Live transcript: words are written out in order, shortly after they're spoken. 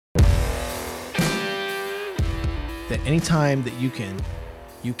that anytime that you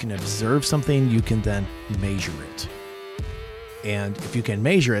can observe something, you can then measure it. And if you can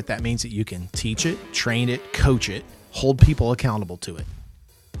measure it, that means that you can teach it, train it, coach it, hold people accountable to it.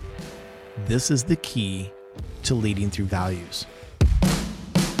 This is the key to leading through values.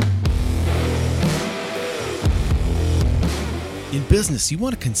 In business, you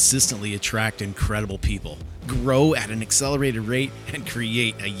want to consistently attract incredible people, grow at an accelerated rate, and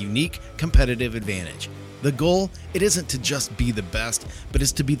create a unique competitive advantage. The goal, it isn't to just be the best, but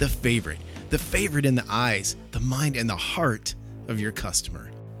is to be the favorite in the eyes, the mind, and the heart of your customer.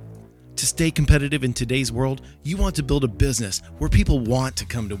 To stay competitive in today's world, you want to build a business where people want to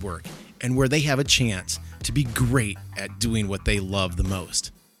come to work and where they have a chance to be great at doing what they love the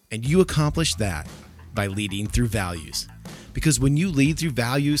most. And you accomplish that by leading through values. Because when you lead through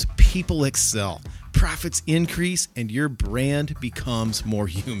values, people excel, profits increase, and your brand becomes more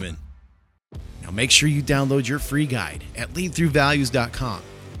human. Now make sure you download your free guide at leadthroughvalues.com.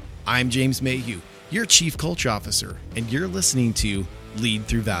 I'm James Mayhew, your Chief Culture Officer, and you're listening to Lead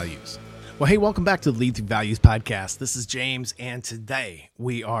Through Values. Well, hey, welcome back to the Lead Through Values podcast. This is James, and today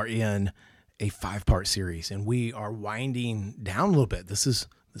we are in a 5-part series, and we are winding down a little bit. This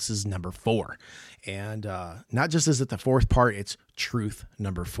is number 4, and not just is it the 4th part, it's truth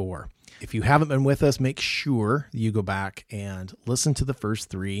number 4. If you haven't been with us, make sure you go back and listen to the first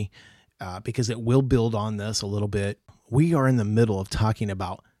 3 because it will build on this a little bit. We are in the middle of talking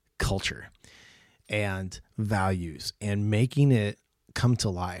about culture and values and making it come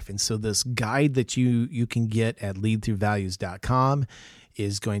to life. And so this guide that you can get at leadthroughvalues.com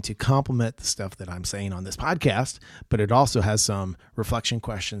is going to complement the stuff that I'm saying on this podcast, but it also has some reflection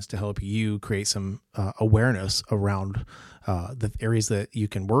questions to help you create some awareness around the areas that you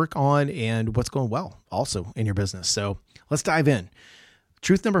can work on and what's going well also in your business. So let's dive in.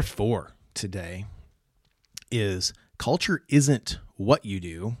 Truth number 4 today is culture isn't what you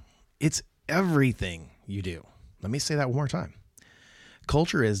do, it's everything you do. Let me say that one more time.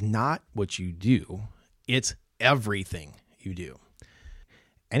 Culture is not what you do, it's everything you do.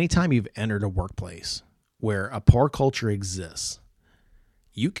 Anytime you've entered a workplace where a poor culture exists,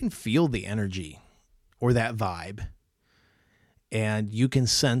 you can feel the energy or that vibe, and you can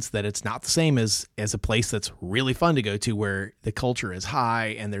sense that it's not the same as a place that's really fun to go to where the culture is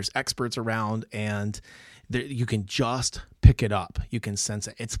high and there's experts around and you can just pick it up. You can sense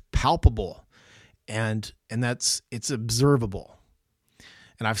it. It's palpable and it's observable.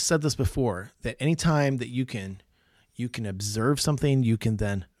 And I've said this before, that anytime that you can observe something, you can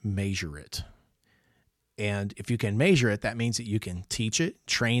then measure it. And if you can measure it, that means that you can teach it,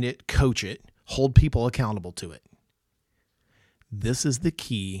 train it, coach it, hold people accountable to it. This is the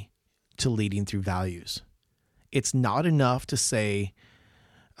key to leading through values. It's not enough to say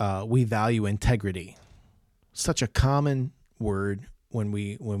we value integrity. Such a common word when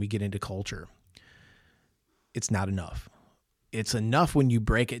we get into culture. It's not enough. It's enough when you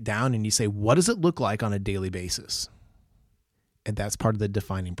break it down and you say, what does it look like on a daily basis? And that's part of the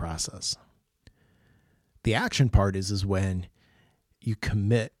defining process. The action part is when you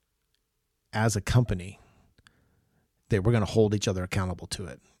commit as a company that we're going to hold each other accountable to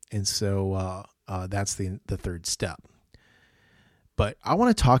it. And so that's the third step. But I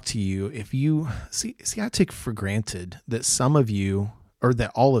want to talk to you, if you see, I take for granted that some of you, or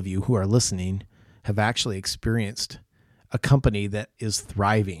that all of you who are listening, have actually experienced a company that is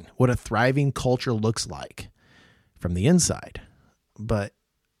thriving, what a thriving culture looks like from the inside. But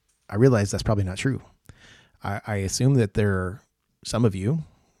I realize that's probably not true. I assume that there are some of you,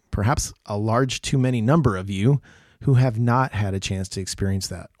 perhaps a large too many number of you, who have not had a chance to experience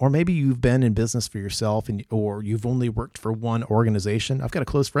that. Or maybe you've been in business for yourself or you've only worked for one organization. I've got a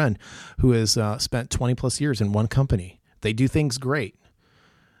close friend who has spent 20 plus years in one company. They do things great,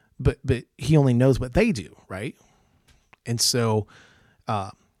 but he only knows what they do, right? And so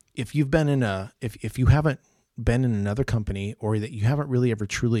if you've been if you haven't been in another company, or that you haven't really ever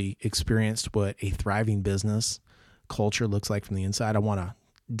truly experienced what a thriving business culture looks like from the inside, I want to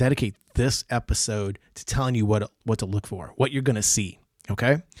dedicate this episode to telling you what to look for, what you're going to see.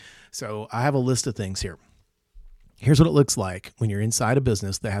 Okay. So I have a list of things here. Here's what it looks like when you're inside a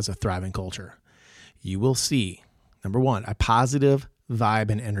business that has a thriving culture. You will see, number 1, a positive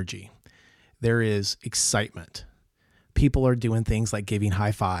vibe and energy. There is excitement. People are doing things like giving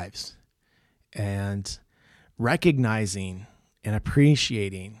high fives and recognizing and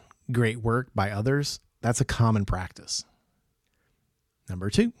appreciating great work by others. That's a common practice. Number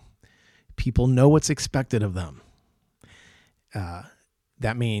 2, people know what's expected of them.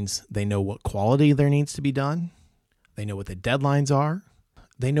 That means they know what quality there needs to be done. They know what the deadlines are.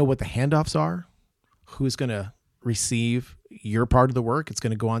 They know what the handoffs are, who's going to receive your part of the work. It's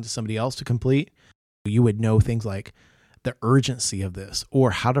going to go on to somebody else to complete. You would know things like the urgency of this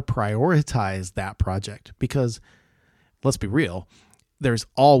or how to prioritize that project, because let's be real, there's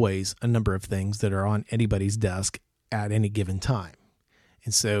always a number of things that are on anybody's desk at any given time.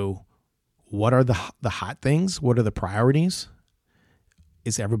 And so what are the hot things? What are the priorities?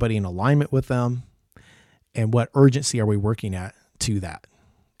 Is everybody in alignment with them? And what urgency are we working at to that?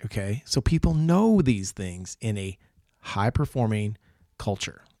 Okay. So people know these things in a high performing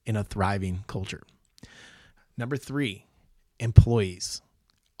culture, in a thriving culture. Number 3, employees,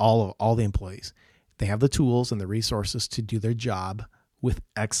 all the employees, they have the tools and the resources to do their job with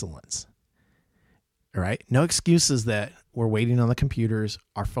excellence. All right. No excuses that we're waiting on the computers,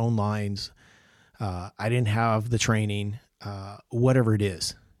 our phone lines. I didn't have the training, whatever it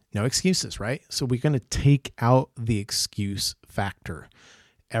is. No excuses, right? So we're going to take out the excuse factor.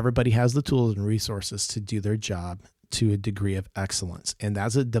 Everybody has the tools and resources to do their job to a degree of excellence. And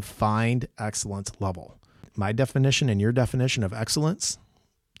that's a defined excellence level. My definition and your definition of excellence,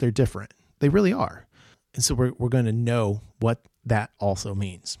 they're different. They really are. And so we're going to know what that also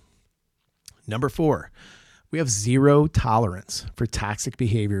means. Number 4, we have zero tolerance for toxic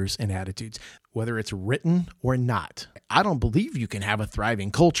behaviors and attitudes, whether it's written or not. I don't believe you can have a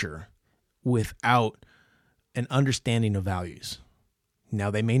thriving culture without an understanding of values. Now,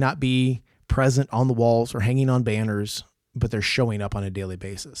 they may not be present on the walls or hanging on banners, but they're showing up on a daily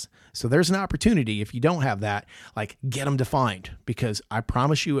basis. So there's an opportunity, if you don't have that, like get them defined, because I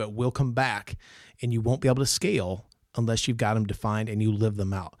promise you it will come back and you won't be able to scale unless you've got them defined and you live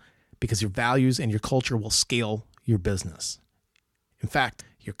them out, because your values and your culture will scale your business. In fact,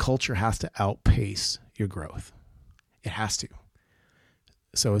 your culture has to outpace your growth. It has to.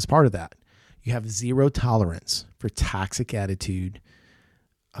 So as part of that, you have zero tolerance for toxic attitudes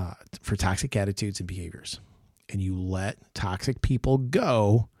and behaviors. And you let toxic people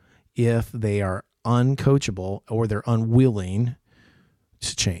go if they are uncoachable or they're unwilling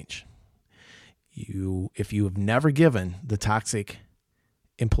to change. If you have never given the toxic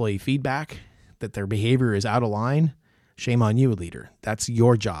employee feedback that their behavior is out of line, shame on you, leader. That's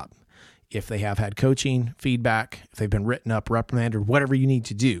your job. If they have had coaching, feedback, if they've been written up, reprimanded, whatever you need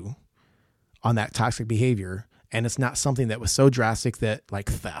to do on that toxic behavior, and it's not something that was so drastic that like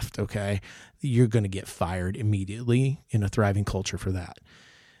theft, okay, you're going to get fired immediately in a thriving culture for that.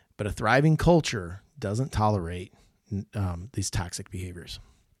 But a thriving culture doesn't tolerate these toxic behaviors.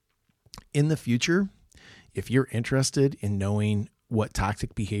 In the future, if you're interested in knowing what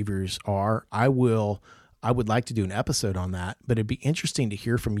toxic behaviors are, I would like to do an episode on that, but it'd be interesting to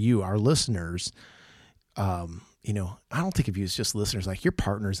hear from you, our listeners. I don't think of you as just listeners, like you're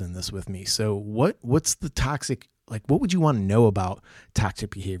partners in this with me. So what's the toxic, like what would you want to know about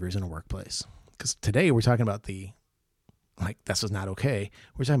toxic behaviors in a workplace? Because today we're talking about this is not okay.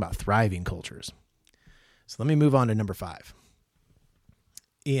 We're talking about thriving cultures. So let me move on to number 5.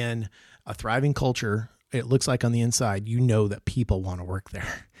 In a thriving culture, it looks like on the inside, you know that people want to work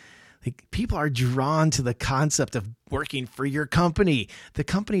there. Like people are drawn to the concept of working for your company, the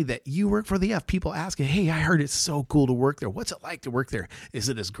company that you work for. People asking, hey, I heard it's so cool to work there. What's it like to work there? Is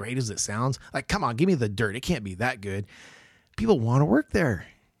it as great as it sounds? Like, come on, give me the dirt. It can't be that good. People want to work there.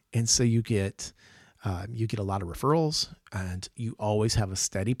 And so you get a lot of referrals, and you always have a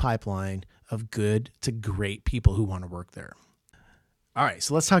steady pipeline of good to great people who want to work there. All right,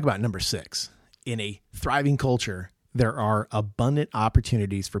 so let's talk about number 6. In a thriving culture, there are abundant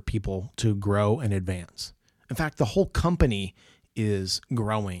opportunities for people to grow and advance. In fact, the whole company is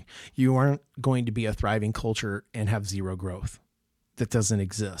growing. You aren't going to be a thriving culture and have zero growth. That doesn't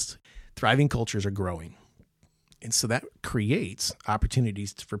exist. Thriving cultures are growing. And so that creates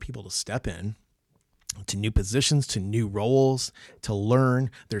opportunities for people to step in to new positions, to new roles, to learn.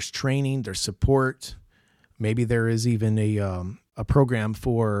 There's training, there's support. Maybe there is even a program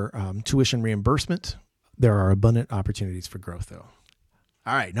for tuition reimbursement. There are abundant opportunities for growth, though.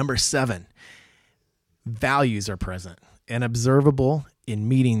 All right, number 7, values are present and observable in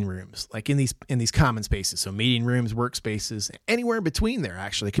meeting rooms, like in these common spaces. So meeting rooms, workspaces, anywhere in between there,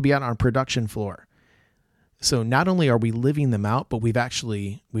 actually. It could be out on a production floor. So not only are we living them out, but we've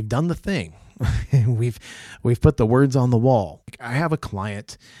done the thing. We've put the words on the wall. I have a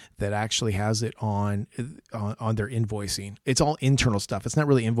client that actually has it on their invoicing. It's all internal stuff. It's not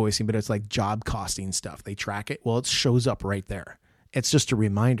really invoicing, but it's like job costing stuff. They track it. Well, it shows up right there. It's just a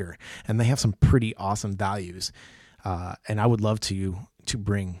reminder, and they have some pretty awesome values. And I would love to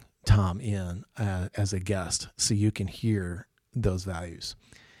bring Tom in as a guest so you can hear those values.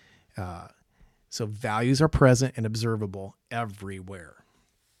 So values are present and observable everywhere.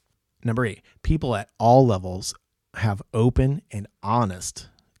 Number 8, people at all levels have open and honest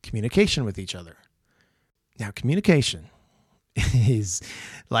communication with each other. Now, communication is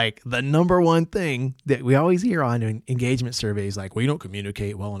like the number one thing that we always hear on engagement surveys, like we don't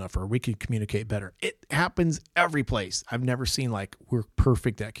communicate well enough or we could communicate better. It happens every place. I've never seen like we're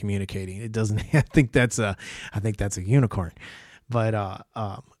perfect at communicating. It doesn't, I think that's a unicorn. But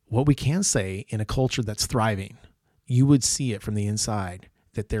what we can say in a culture that's thriving, you would see it from the inside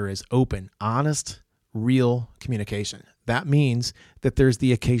that there is open, honest, real communication. That means that there's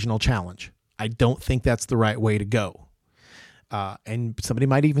the occasional challenge. I don't think that's the right way to go. And somebody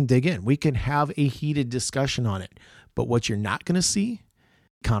might even dig in. We can have a heated discussion on it, but what you're not going to see,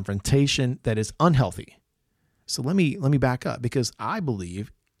 confrontation that is unhealthy. So let me back up, because I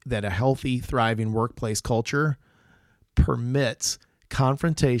believe that a healthy, thriving workplace culture permits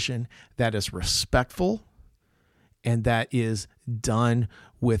confrontation that is respectful and that is done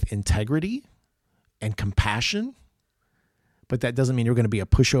with integrity and compassion. But that doesn't mean you're going to be a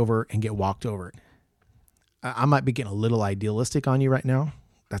pushover and get walked over. I might be getting a little idealistic on you right now.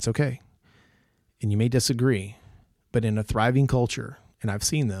 That's okay. And you may disagree, but in a thriving culture, and I've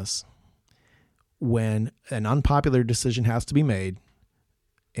seen this, when an unpopular decision has to be made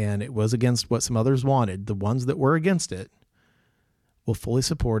and it was against what some others wanted, the ones that were against it will fully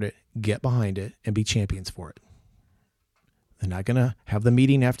support it, get behind it, and be champions for it. They're not going to have the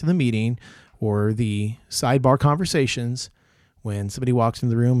meeting after the meeting or the sidebar conversations when somebody walks in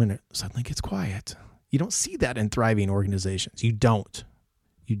the room and it suddenly gets quiet. You don't see that in thriving organizations. You don't.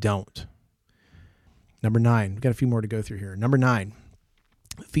 Number 9, we've got a few more to go through here. Number 9,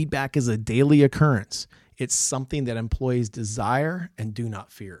 feedback is a daily occurrence. It's something that employees desire and do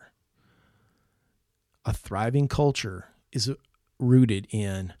not fear. A thriving culture is rooted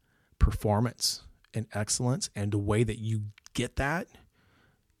in performance and excellence, and the way that you get that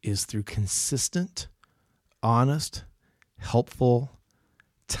is through consistent, honest, helpful,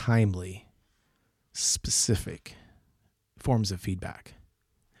 timely, specific forms of feedback.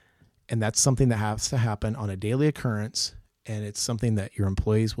 And that's something that has to happen on a daily occurrence, and it's something that your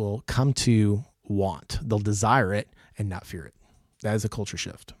employees will come to want. They'll desire it and not fear it. That is a culture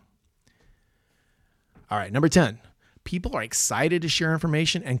shift. All right, number 10. People are excited to share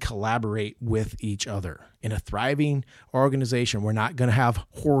information and collaborate with each other. In a thriving organization, we're not going to have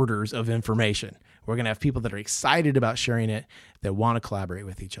hoarders of information. We're going to have people that are excited about sharing it, that want to collaborate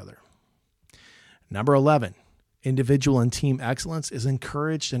with each other. Number 11, individual and team excellence is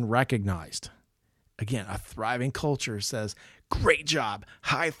encouraged and recognized. Again, a thriving culture says, great job,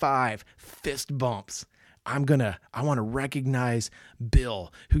 high five, fist bumps. I want to recognize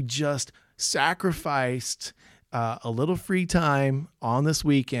Bill, who just sacrificed a little free time on this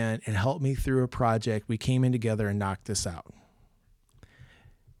weekend and helped me through a project. We came in together and knocked this out.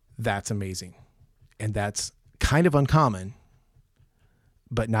 That's amazing. And that's kind of uncommon,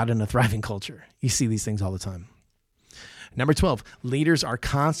 but not in a thriving culture. You see these things all the time. Number 12, leaders are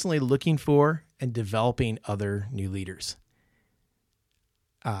constantly looking for and developing other new leaders.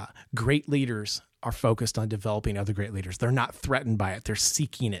 Great leaders are focused on developing other great leaders. They're not threatened by it. They're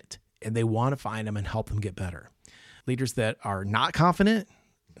seeking it, and they want to find them and help them get better. Leaders that are not confident,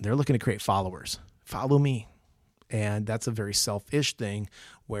 they're looking to create followers. Follow me. And that's a very selfish thing,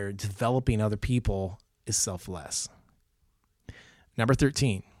 where developing other people is selfless. Number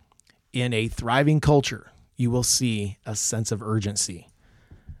 13, in a thriving culture, you will see a sense of urgency,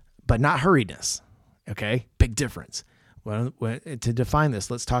 but not hurriedness. Okay, big difference. Well, to define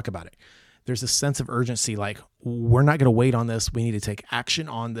this, let's talk about it. There's a sense of urgency, like we're not going to wait on this. We need to take action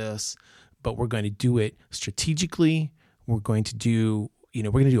on this, but we're going to do it strategically. We're going to do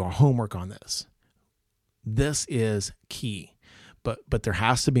our homework on this. This is key, but there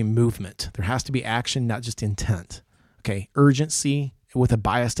has to be movement. There has to be action, not just intent. Okay, urgency with a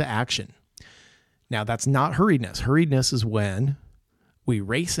bias to action. Now, that's not hurriedness. Hurriedness is when we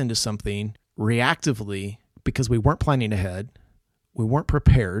race into something reactively because we weren't planning ahead, we weren't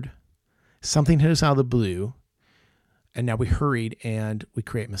prepared, something hit us out of the blue, and now we hurried and we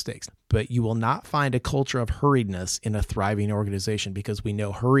create mistakes. But you will not find a culture of hurriedness in a thriving organization, because we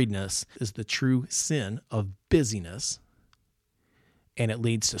know hurriedness is the true sin of busyness, and it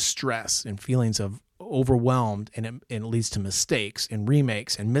leads to stress and feelings of overwhelmed, and it leads to mistakes and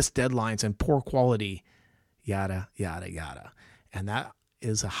remakes and missed deadlines and poor quality, yada, yada, yada. And that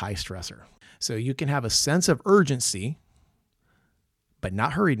is a high stressor. So you can have a sense of urgency, but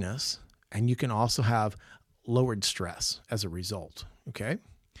not hurriedness. And you can also have lowered stress as a result. Okay.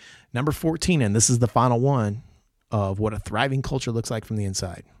 Number 14, and this is the final one of what a thriving culture looks like from the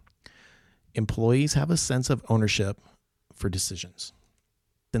inside. Employees have a sense of ownership for decisions.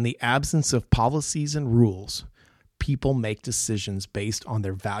 In the absence of policies and rules, people make decisions based on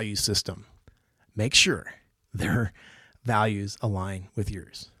their value system. Make sure their values align with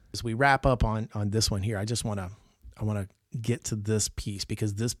yours. As we wrap up on this one here, I want to get to this piece,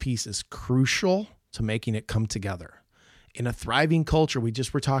 because this piece is crucial to making it come together. In a thriving culture, we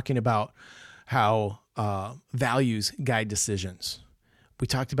just were talking about how values guide decisions. We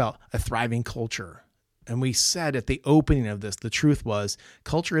talked about a thriving culture. And we said at the opening of this, the truth was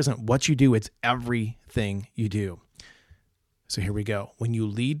culture isn't what you do, it's everything you do. So here we go. When you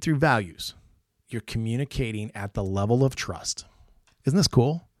lead through values, you're communicating at the level of trust. Isn't this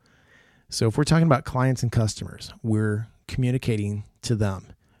cool? So if we're talking about clients and customers, we're communicating to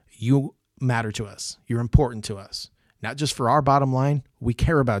them. You matter to us. You're important to us. Not just for our bottom line, we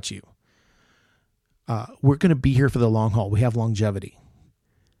care about you. We're going to be here for the long haul. We have longevity.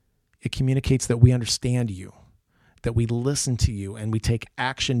 It communicates that we understand you, that we listen to you, and we take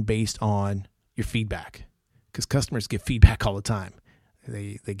action based on your feedback. Because customers give feedback all the time.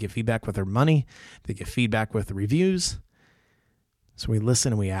 They give feedback with their money. They give feedback with the reviews. So we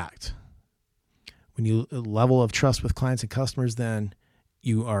listen and we act. When you level of trust with clients and customers, then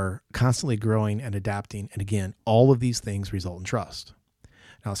you are constantly growing and adapting. And again, all of these things result in trust.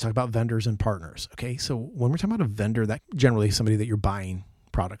 Now let's talk about vendors and partners. Okay, so when we're talking about a vendor, that generally is somebody that you're buying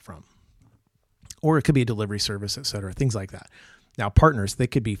product from, or it could be a delivery service, et cetera, things like that. Now, partners, they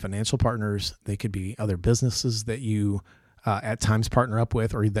could be financial partners. They could be other businesses that you at times partner up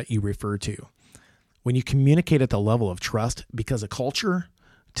with or that you refer to. When you communicate at the level of trust, because of culture,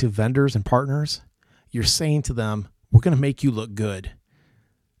 to vendors and partners, you're saying to them, we're going to make you look good.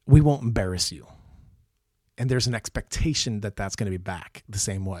 We won't embarrass you. And there's an expectation that that's going to be back the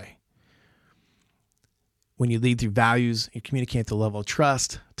same way. When you lead through values, you communicate at the level of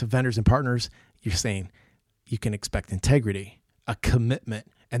trust to vendors and partners, you're saying you can expect integrity, a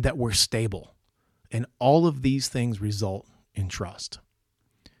commitment, and that we're stable. And all of these things result in trust.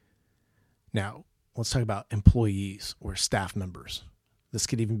 Now, let's talk about employees or staff members. This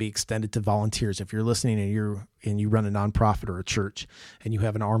could even be extended to volunteers. If you're listening and you run a nonprofit or a church and you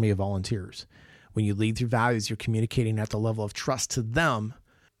have an army of volunteers, when you lead through values, you're communicating at the level of trust to them.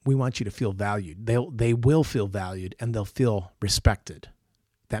 We want you to feel valued. They will feel valued and they'll feel respected.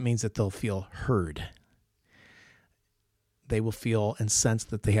 That means that they'll feel heard. They will feel and sense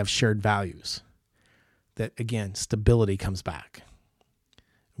that they have shared values. That, again, stability comes back.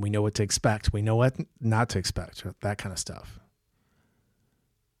 We know what to expect. We know what not to expect, that kind of stuff.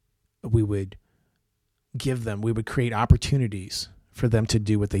 We would create opportunities for them to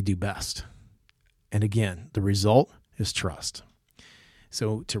do what they do best. And again, the result is trust.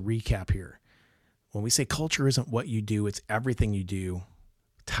 So to recap here, when we say culture isn't what you do, it's everything you do,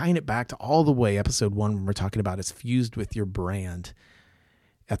 tying it back to all the way episode 1 when we're talking about it's fused with your brand,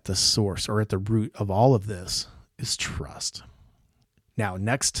 at the source or at the root of all of this is trust. Now,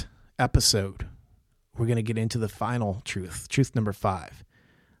 next episode, we're going to get into the final truth number 5.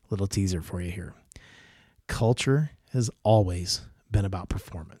 Little teaser for you here. Culture has always been about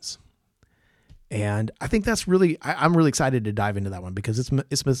performance. And I think that's I'm really excited to dive into that one because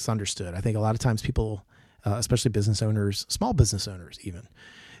it's misunderstood. I think a lot of times people, especially business owners, small business owners even,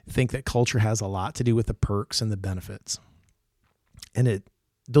 think that culture has a lot to do with the perks and the benefits. And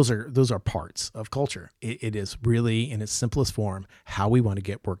those are parts of culture. It is really, in its simplest form, how we want to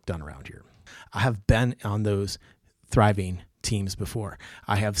get work done around here. I have been on those thriving teams before.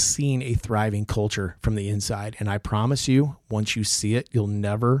 I have seen a thriving culture from the inside, and I promise you, once you see it, you'll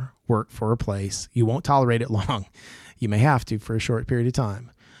never work for a place. You won't tolerate it long. You may have to for a short period of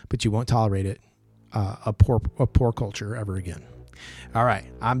time, but you won't tolerate it, a poor culture ever again. All right,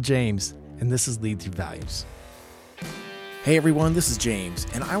 I'm James, and this is Lead Through Values. Hey everyone, this is James,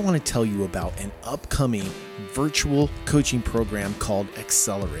 and I want to tell you about an upcoming virtual coaching program called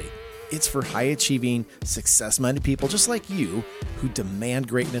Accelerate. It's for high-achieving, success-minded people just like you who demand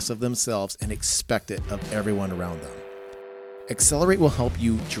greatness of themselves and expect it of everyone around them. Accelerate will help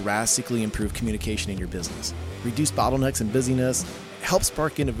you drastically improve communication in your business, reduce bottlenecks and busyness, help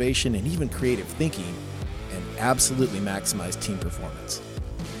spark innovation and even creative thinking, and absolutely maximize team performance.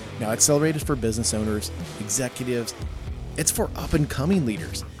 Now, Accelerate is for business owners, executives. It's for up-and-coming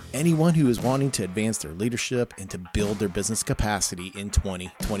leaders, anyone who is wanting to advance their leadership and to build their business capacity in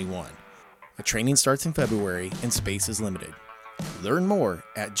 2021. The training starts in February and space is limited. Learn more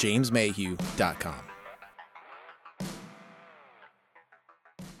at jamesmayhew.com.